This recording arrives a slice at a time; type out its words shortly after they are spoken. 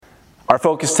Our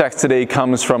focus text today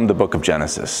comes from the book of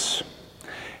Genesis.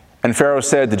 And Pharaoh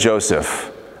said to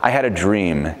Joseph, I had a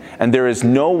dream, and there is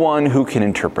no one who can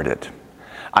interpret it.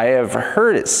 I have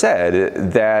heard it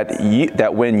said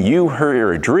that when you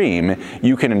hear a dream,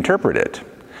 you can interpret it.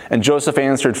 And Joseph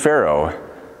answered Pharaoh,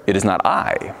 it is not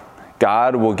I.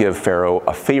 God will give Pharaoh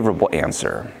a favorable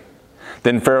answer.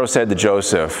 Then Pharaoh said to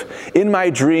Joseph, in my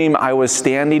dream I was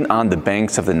standing on the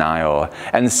banks of the Nile,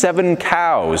 and 7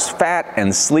 cows, fat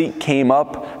and sleek, came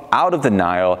up out of the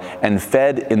Nile and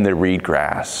fed in the reed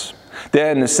grass.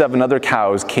 Then 7 other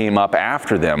cows came up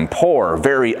after them, poor,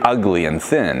 very ugly and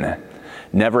thin.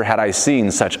 Never had I seen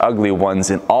such ugly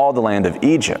ones in all the land of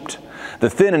Egypt.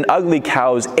 The thin and ugly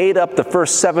cows ate up the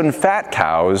first 7 fat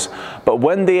cows, but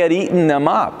when they had eaten them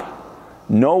up,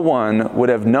 no one would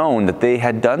have known that they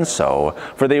had done so,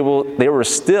 for they were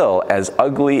still as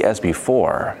ugly as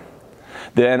before.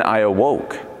 Then I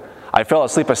awoke. I fell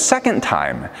asleep a second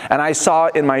time, and I saw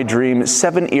in my dream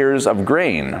 7 ears of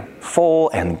grain, full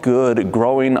and good,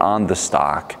 growing on the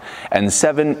stalk, and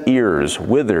 7 ears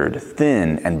withered,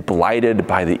 thin, and blighted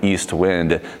by the east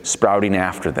wind, sprouting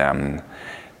after them.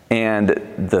 And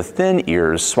the thin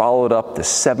ears swallowed up the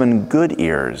 7 good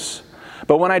ears.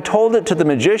 But when I told it to the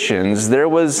magicians, there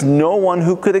was no one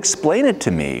who could explain it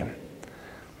to me.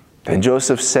 Then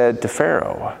Joseph said to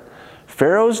Pharaoh,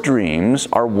 Pharaoh's dreams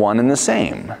are one and the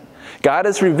same. God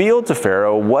has revealed to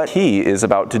Pharaoh what he is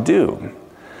about to do.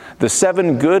 The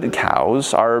 7 good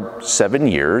cows are 7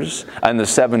 years, and the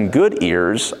 7 good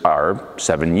ears are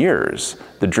 7 years.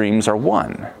 The dreams are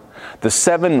one. The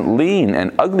 7 lean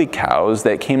and ugly cows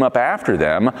that came up after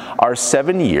them are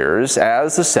 7 years,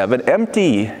 as the 7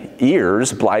 empty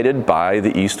ears blighted by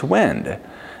the east wind.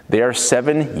 They are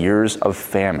 7 years of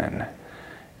famine.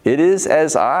 It is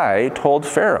as I told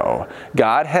Pharaoh.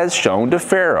 God has shown to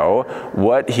Pharaoh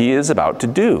what he is about to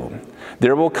do.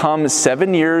 There will come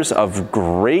 7 years of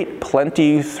great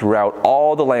plenty throughout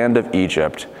all the land of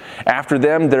Egypt. After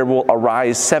them there will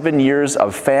arise 7 years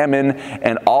of famine,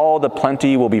 and all the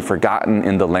plenty will be forgotten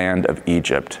in the land of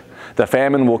Egypt. The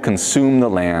famine will consume the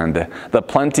land. The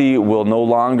plenty will no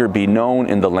longer be known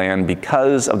in the land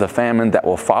because of the famine that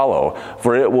will follow,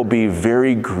 for it will be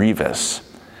very grievous.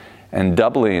 And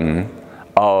doubling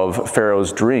of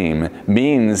Pharaoh's dream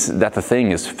means that the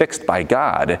thing is fixed by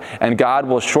God, and God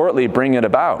will shortly bring it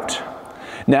about.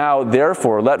 Now,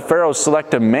 therefore, let Pharaoh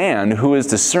select a man who is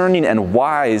discerning and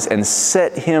wise and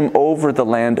set him over the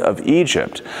land of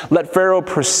Egypt. Let Pharaoh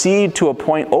proceed to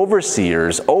appoint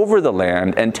overseers over the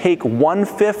land and take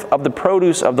 1/5 of the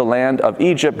produce of the land of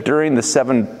Egypt during the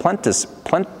 7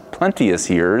 plenteous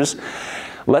years.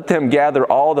 Let them gather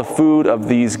all the food of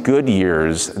these good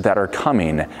years that are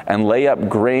coming and lay up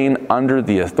grain under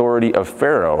the authority of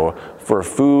Pharaoh for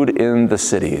food in the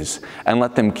cities, and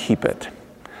let them keep it.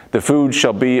 The food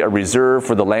shall be a reserve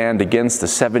for the land against the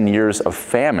 7 years of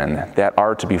famine that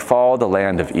are to befall the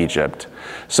land of Egypt,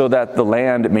 so that the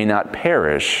land may not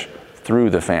perish through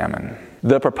the famine.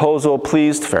 The proposal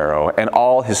pleased Pharaoh and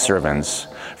all his servants.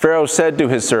 Pharaoh said to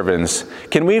his servants,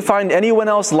 can we find anyone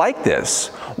else like this,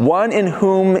 one in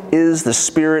whom is the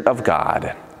Spirit of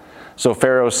God? So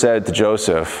Pharaoh said to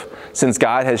Joseph, since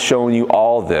God has shown you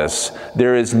all this,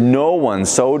 there is no one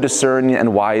so discerning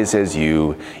and wise as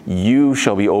you. You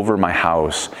shall be over my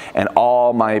house, and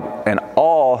all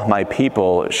my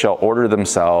people shall order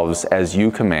themselves as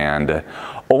you command.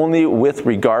 Only with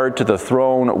regard to the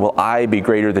throne will I be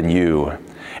greater than you.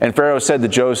 And Pharaoh said to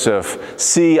Joseph,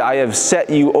 see, I have set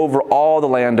you over all the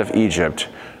land of Egypt.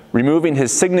 Removing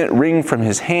his signet ring from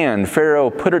his hand, Pharaoh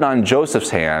put it on Joseph's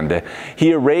hand.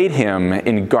 He arrayed him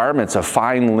in garments of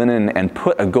fine linen and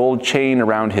put a gold chain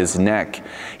around his neck.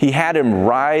 He had him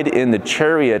ride in the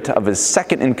chariot of his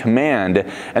second in command,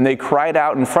 and they cried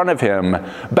out in front of him,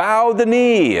 bow the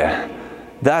knee.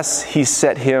 Thus he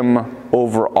set him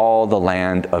over all the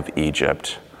land of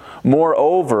Egypt.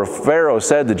 Moreover, Pharaoh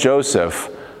said to Joseph,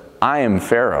 I am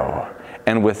Pharaoh,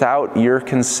 and without your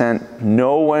consent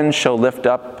no one shall lift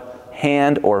up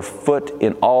hand or foot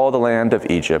in all the land of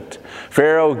Egypt.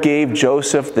 Pharaoh gave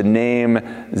Joseph the name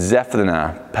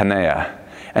Zephnath-Paneah,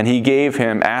 and he gave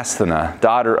him Asthana,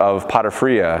 daughter of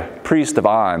Potiphera, priest of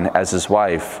On, as his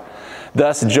wife.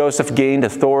 Thus Joseph gained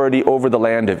authority over the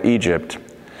land of Egypt.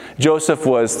 Joseph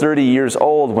was 30 years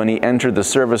old when he entered the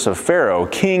service of Pharaoh,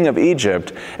 king of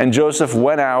Egypt, and Joseph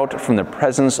went out from the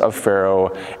presence of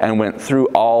Pharaoh and went through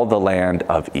all the land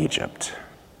of Egypt.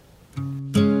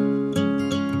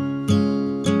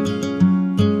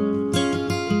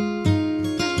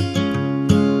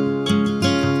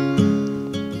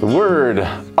 The word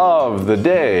of the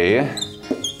day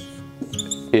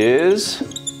is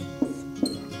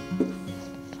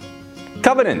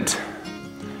Covenant.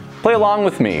 Play along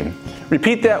with me.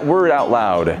 Repeat that word out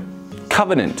loud.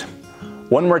 Covenant.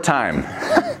 One more time.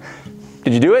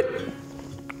 Did you do it?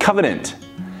 Covenant.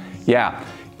 Yeah.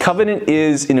 Covenant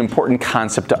is an important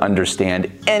concept to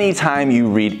understand anytime you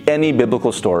read any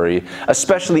biblical story,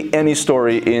 especially any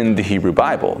story in the Hebrew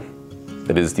Bible,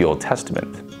 that is the Old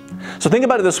Testament. So think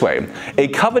about it this way. A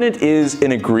covenant is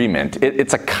an agreement.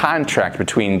 It's a contract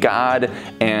between God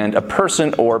and a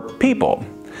person or people.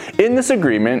 In this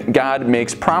agreement, God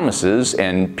makes promises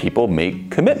and people make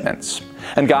commitments.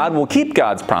 And God will keep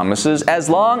God's promises as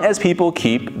long as people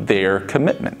keep their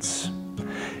commitments.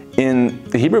 In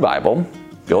the Hebrew Bible,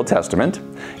 the Old Testament,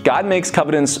 God makes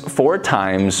covenants 4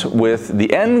 times with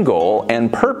the end goal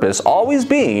and purpose always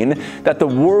being that the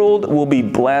world will be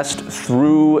blessed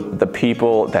through the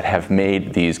people that have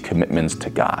made these commitments to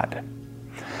God.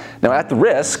 Now, at the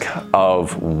risk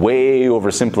of way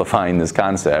oversimplifying this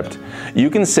concept, you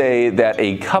can say that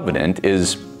a covenant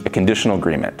is a conditional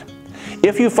agreement.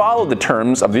 If you follow the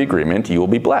terms of the agreement, you will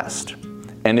be blessed.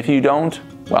 And if you don't,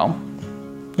 well,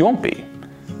 you won't be.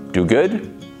 Do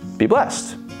good, be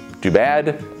blessed. Do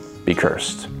bad, be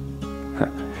cursed.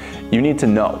 You need to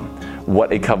know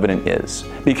what a covenant is,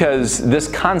 because this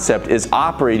concept is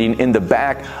operating in the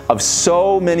back of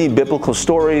so many biblical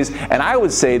stories, and I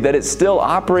would say that it's still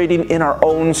operating in our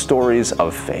own stories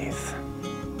of faith.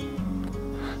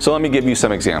 So let me give you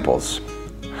some examples.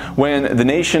 When the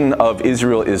nation of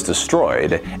Israel is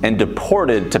destroyed and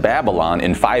deported to Babylon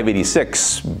in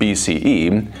 586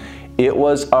 BCE, it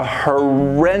was a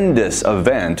horrendous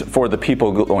event for the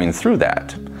people going through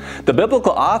that. The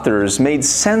biblical authors made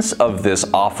sense of this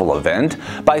awful event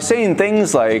by saying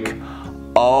things like,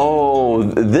 oh,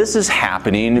 this is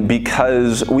happening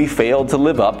because we failed to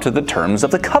live up to the terms of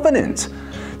the covenant.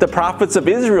 The prophets of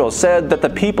Israel said that the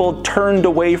people turned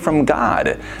away from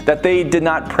God, that they did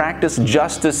not practice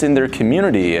justice in their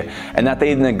community, and that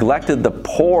they neglected the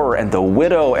poor and the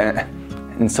widow,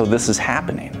 and so this is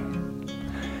happening.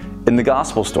 In the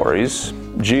gospel stories,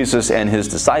 Jesus and his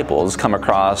disciples come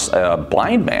across a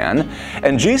blind man,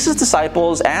 and Jesus'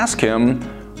 disciples ask him,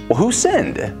 well, who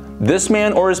sinned, this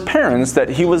man or his parents, that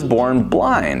he was born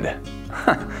blind?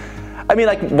 I mean,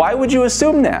 why would you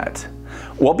assume that?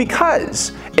 Well,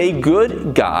 because a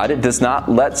good God does not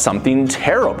let something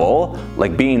terrible,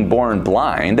 like being born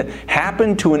blind,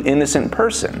 happen to an innocent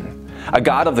person. A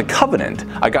God of the covenant,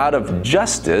 a God of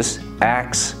justice,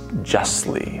 acts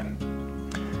justly.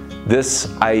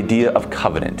 This idea of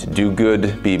covenant, do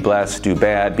good, be blessed, do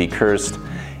bad, be cursed,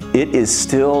 it is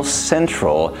still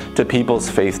central to people's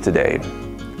faith today.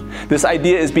 This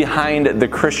idea is behind the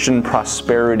Christian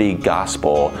prosperity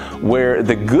gospel, where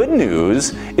the good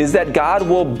news is that God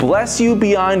will bless you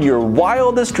beyond your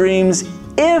wildest dreams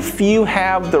if you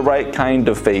have the right kind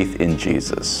of faith in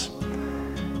Jesus.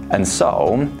 And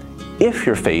so, if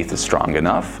your faith is strong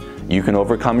enough, you can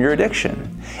overcome your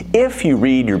addiction. If you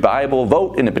read your Bible,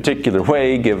 vote in a particular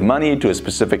way, give money to a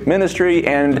specific ministry,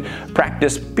 and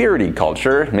practice purity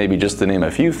culture, maybe just to name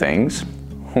a few things,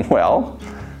 well,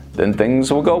 then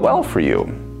things will go well for you.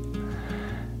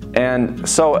 And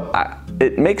so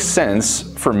it makes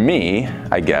sense for me,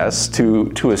 I guess,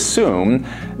 to assume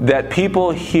that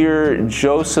people hear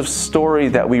Joseph's story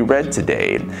that we read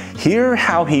today, hear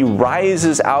how he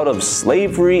rises out of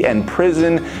slavery and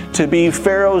prison to be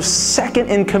Pharaoh's second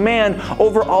in command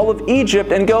over all of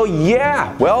Egypt, and go,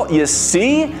 yeah, well, you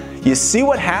see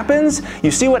what happens?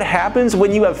 You see what happens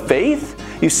when you have faith?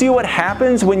 You see what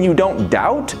happens when you don't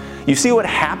doubt? You see what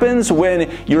happens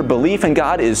when your belief in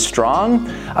God is strong?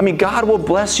 I mean, God will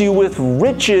bless you with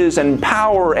riches and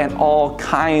power and all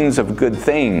kinds of good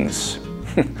things.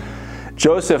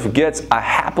 Joseph gets a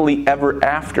happily ever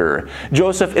after.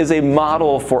 Joseph is a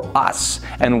model for us,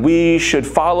 and we should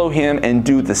follow him and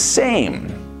do the same.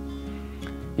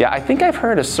 Yeah, I think I've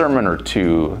heard a sermon or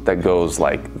two that goes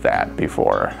like that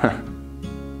before.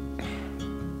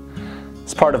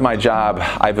 As part of my job,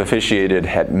 I've officiated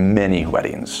at many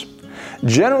weddings.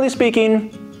 Generally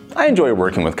speaking, I enjoy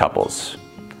working with couples.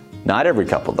 Not every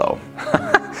couple, though.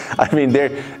 I mean,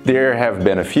 there have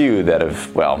been a few that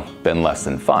have, well, been less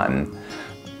than fun,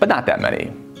 but not that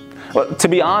many. Well, to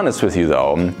be honest with you,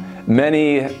 though,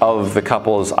 many of the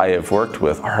couples I have worked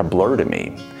with are a blur to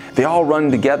me. They all run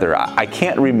together. I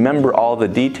can't remember all the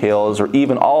details or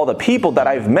even all the people that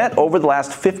I've met over the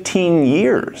last 15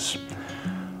 years.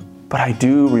 But I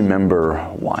do remember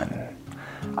one.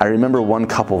 I remember one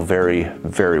couple very,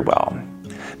 very well.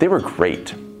 They were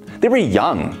great. They were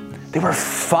young. They were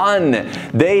fun.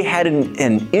 They had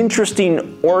an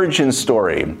interesting origin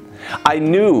story. I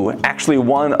knew actually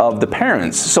one of the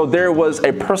parents, so there was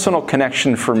a personal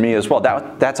connection for me as well.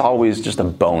 That's always just a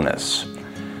bonus.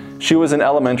 She was an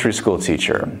elementary school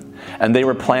teacher, and they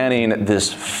were planning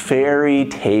this fairy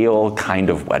tale kind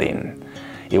of wedding.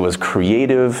 It was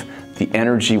creative, the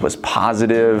energy was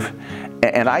positive,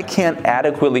 and I can't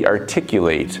adequately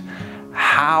articulate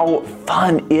how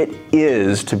fun it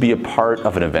is to be a part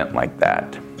of an event like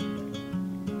that.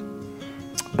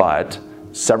 But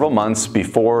several months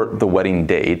before the wedding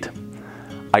date,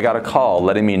 I got a call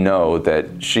letting me know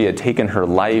that she had taken her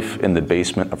life in the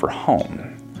basement of her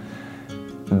home.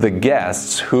 The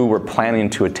guests who were planning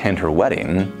to attend her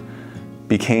wedding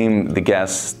became the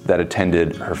guests that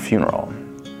attended her funeral.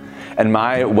 And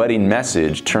my wedding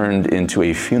message turned into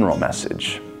a funeral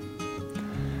message.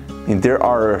 I mean, there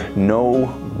are no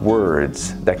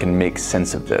words that can make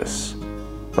sense of this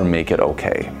or make it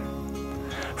okay.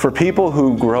 For people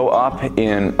who grow up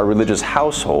in a religious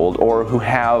household or who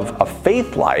have a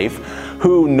faith life,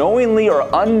 who knowingly or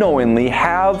unknowingly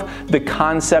have the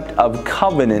concept of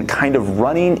covenant kind of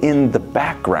running in the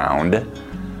background,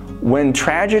 when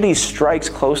tragedy strikes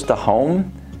close to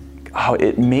home,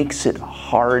 it makes it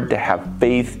hard to have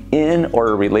faith in or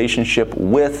a relationship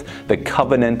with the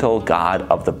covenantal God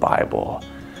of the Bible.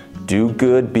 Do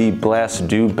good, be blessed.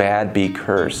 Do bad, be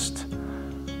cursed.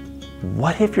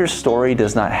 What if your story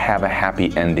does not have a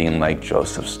happy ending like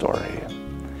Joseph's story?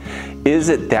 Is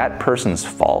it that person's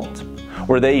fault?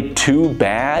 Were they too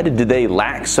bad? Did they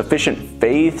lack sufficient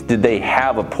faith? Did they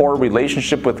have a poor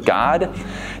relationship with God?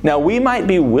 Now, we might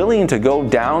be willing to go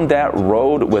down that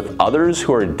road with others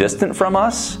who are distant from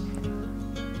us,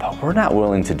 but we're not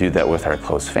willing to do that with our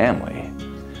close family.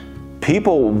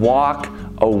 People walk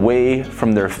away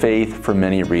from their faith for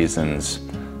many reasons.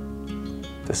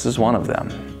 This is one of them.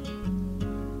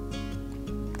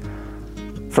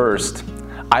 First,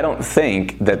 I don't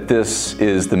think that this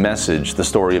is the message the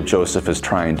story of Joseph is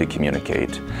trying to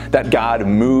communicate. That God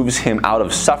moves him out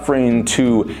of suffering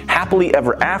to happily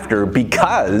ever after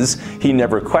because he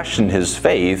never questioned his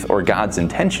faith or God's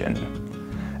intention.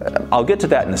 I'll get to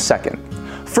that in a second.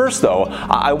 First, though,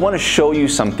 I want to show you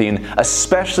something,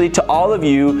 especially to all of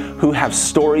you who have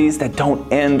stories that don't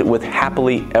end with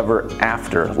happily ever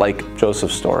after, like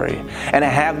Joseph's story, and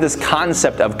have this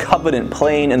concept of covenant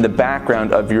playing in the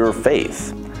background of your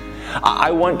faith.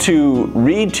 I want to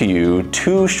read to you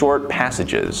two short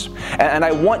passages, and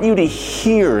I want you to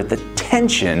hear the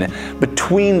tension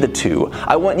between the two.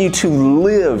 I want you to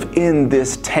live in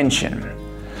this tension.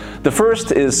 The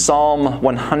first is Psalm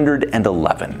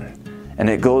 111. And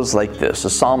it goes like this.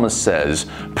 The psalmist says,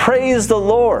 "Praise the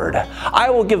Lord. I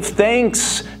will give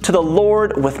thanks to the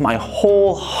Lord with my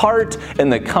whole heart in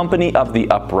the company of the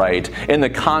upright, in the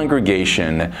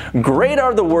congregation. Great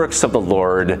are the works of the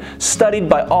Lord, studied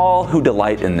by all who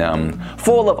delight in them.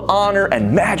 Full of honor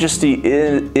and majesty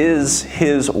is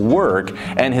his work,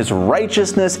 and his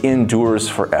righteousness endures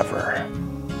forever."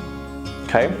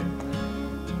 Okay?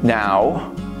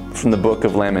 Now, from the book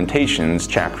of Lamentations,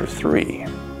 chapter 3.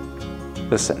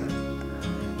 Listen,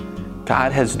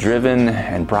 God has driven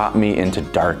and brought me into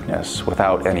darkness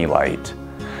without any light.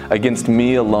 Against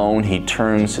me alone he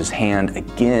turns his hand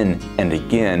again and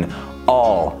again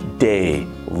all day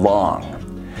long.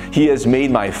 He has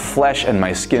made my flesh and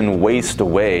my skin waste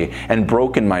away and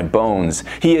broken my bones.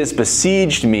 He has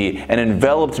besieged me and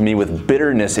enveloped me with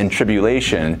bitterness and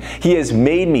tribulation. He has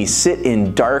made me sit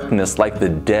in darkness like the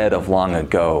dead of long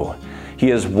ago. He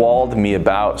has walled me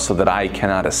about so that I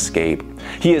cannot escape.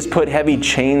 He has put heavy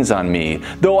chains on me.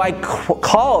 Though I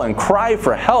call and cry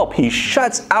for help, he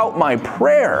shuts out my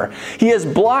prayer. He has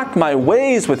blocked my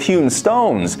ways with hewn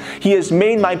stones. He has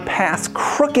made my paths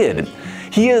crooked.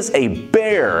 He is a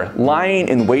bear lying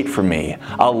in wait for me,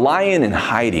 a lion in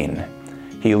hiding.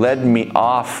 He led me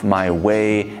off my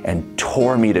way and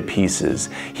tore me to pieces.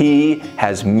 He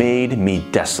has made me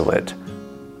desolate.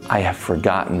 I have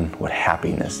forgotten what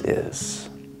happiness is.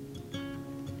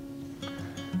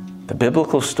 The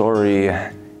biblical story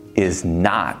is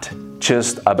not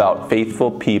just about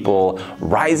faithful people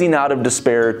rising out of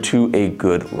despair to a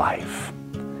good life.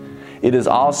 It is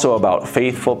also about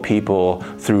faithful people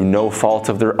through no fault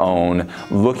of their own,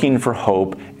 looking for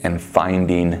hope and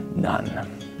finding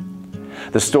none.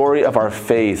 The story of our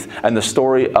faith and the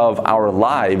story of our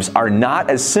lives are not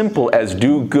as simple as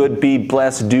do good, be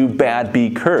blessed, do bad, be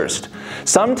cursed.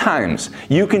 Sometimes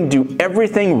you can do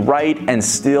everything right and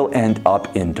still end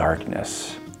up in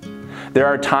darkness. There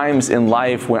are times in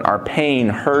life when our pain,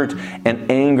 hurt, and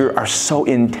anger are so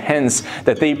intense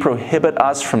that they prohibit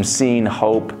us from seeing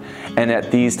hope. And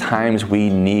at these times, we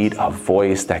need a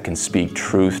voice that can speak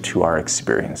truth to our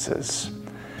experiences.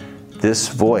 this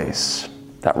voice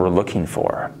that we're looking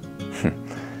for,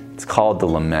 it's called the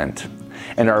lament.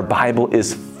 And our Bible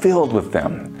is filled with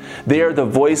them. They are the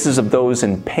voices of those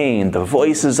in pain, the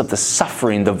voices of the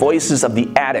suffering, the voices of the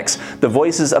addicts, the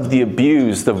voices of the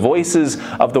abused, the voices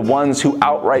of the ones who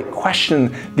outright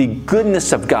question the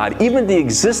goodness of God, even the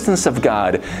existence of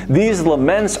God. These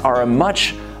laments are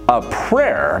much a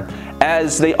prayer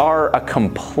as they are a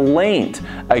complaint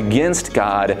against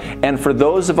God. And for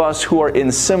those of us who are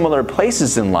in similar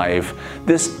places in life,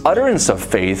 this utterance of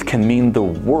faith can mean the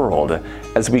world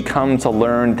as we come to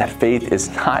learn that faith is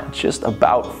not just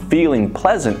about feeling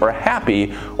pleasant or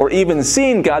happy or even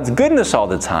seeing God's goodness all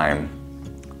the time.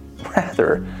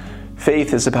 Rather,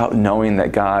 faith is about knowing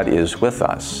that God is with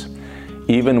us,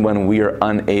 even when we are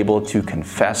unable to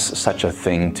confess such a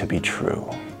thing to be true.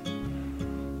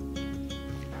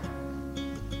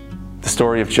 The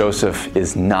story of Joseph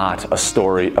is not a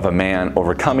story of a man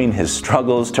overcoming his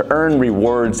struggles to earn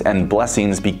rewards and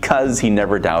blessings because he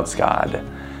never doubts God.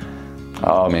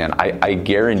 Oh man, I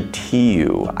guarantee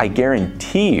you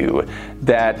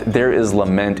that there is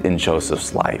lament in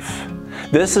Joseph's life.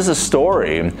 This is a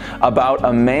story about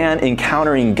a man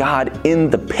encountering God in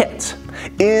the pit,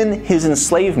 in his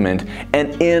enslavement,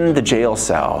 and in the jail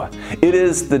cell. It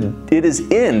is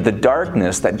in the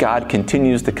darkness that God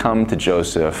continues to come to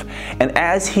Joseph. And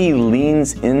as he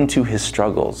leans into his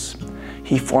struggles,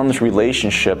 he forms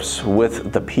relationships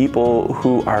with the people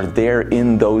who are there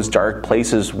in those dark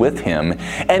places with him.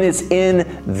 And it's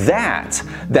in that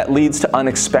leads to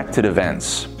unexpected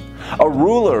events. A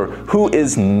ruler who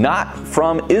is not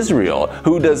from Israel,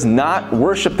 who does not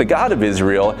worship the God of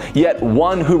Israel, yet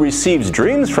one who receives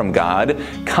dreams from God,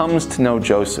 comes to know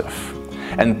Joseph.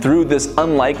 And through this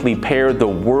unlikely pair, the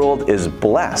world is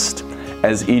blessed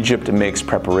as Egypt makes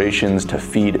preparations to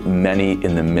feed many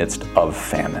in the midst of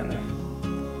famine.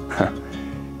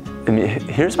 I mean,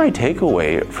 here's my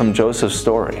takeaway from Joseph's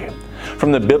story.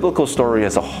 From the biblical story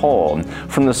as a whole,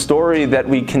 from the story that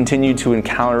we continue to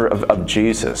encounter of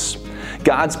Jesus,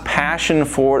 God's passion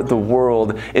for the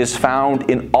world is found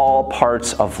in all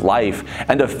parts of life,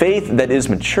 and a faith that is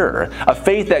mature, a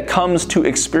faith that comes to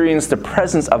experience the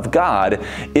presence of God,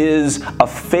 is a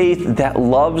faith that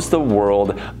loves the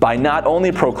world by not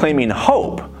only proclaiming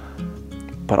hope,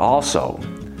 but also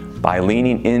by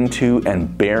leaning into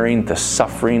and bearing the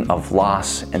suffering of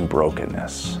loss and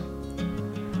brokenness.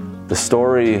 The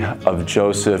story of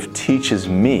Joseph teaches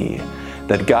me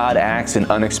that God acts in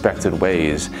unexpected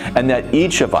ways, and that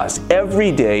each of us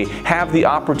every day have the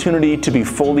opportunity to be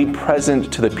fully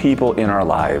present to the people in our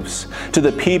lives, to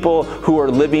the people who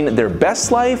are living their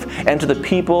best life, and to the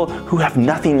people who have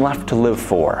nothing left to live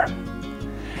for.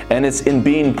 And it's in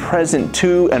being present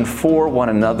to and for one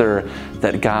another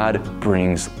that God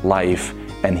brings life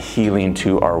and healing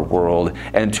to our world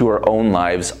and to our own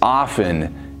lives,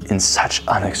 often in such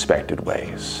unexpected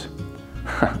ways.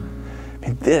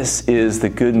 This is the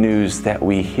good news that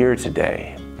we hear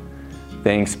today.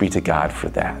 Thanks be to God for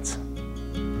that.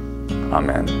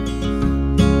 Amen.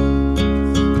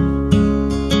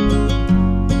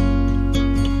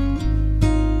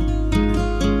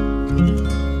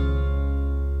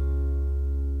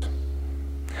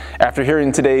 After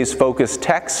hearing today's focused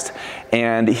text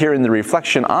and hearing the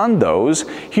reflection on those,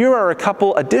 here are a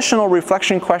couple additional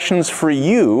reflection questions for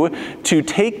you to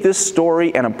take this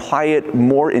story and apply it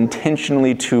more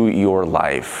intentionally to your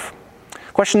life.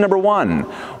 Question number 1,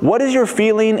 what is your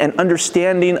feeling and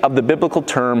understanding of the biblical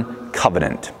term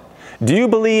covenant? Do you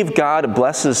believe God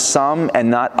blesses some and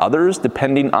not others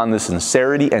depending on the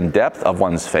sincerity and depth of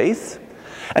one's faith?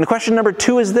 And question number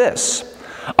 2 is this.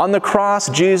 On the cross,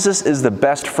 Jesus is the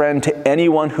best friend to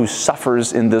anyone who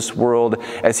suffers in this world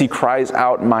as he cries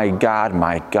out, my God,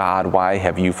 why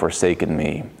have you forsaken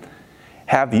me?"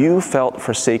 Have you felt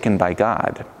forsaken by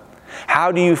God?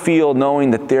 How do you feel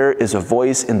knowing that there is a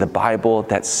voice in the Bible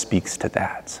that speaks to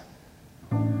that?